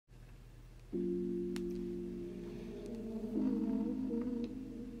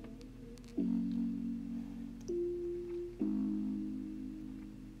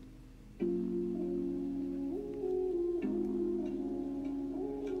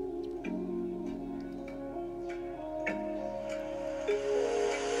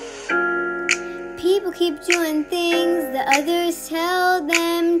People keep doing things that others tell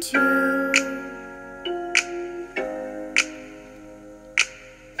them to.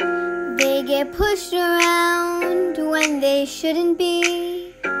 They get pushed around when they shouldn't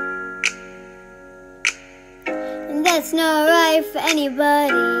be. And that's not right for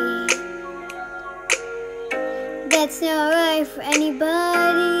anybody. That's not right for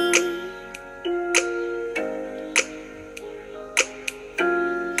anybody.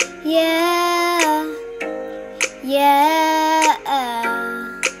 Yeah, yeah.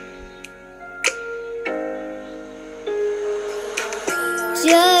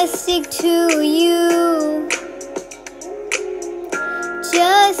 Just stick to you.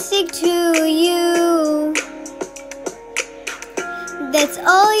 Just stick to you. That's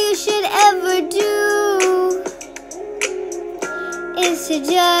all you should ever do, is to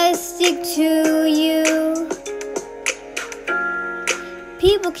just stick to you.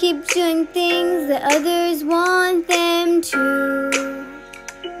 People keep doing things that others want them to.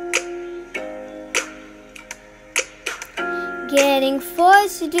 Getting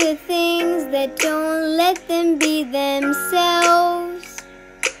forced to do things that don't let them be themselves.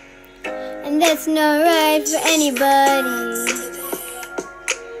 And that's not right for anybody.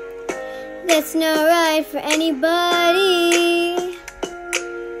 That's not right for anybody.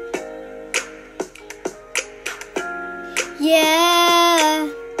 Yeah,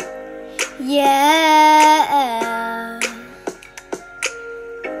 yeah.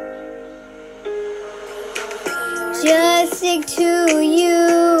 Just stick to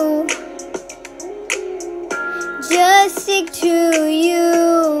you. Just stick to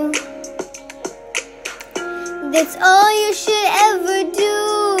you. That's all you should ever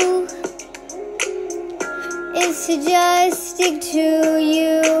do, is to just stick to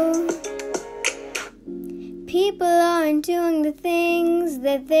you. People aren't doing the things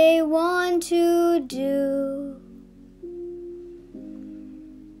that they want to do.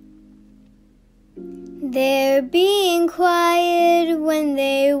 They're being quiet when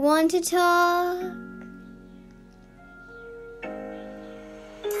they want to talk.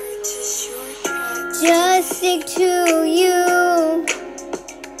 Just stick to you.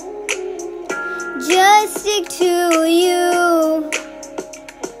 Just stick to you.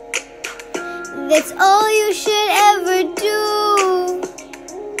 That's all you should ever do,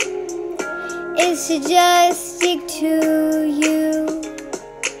 is to just stick to you.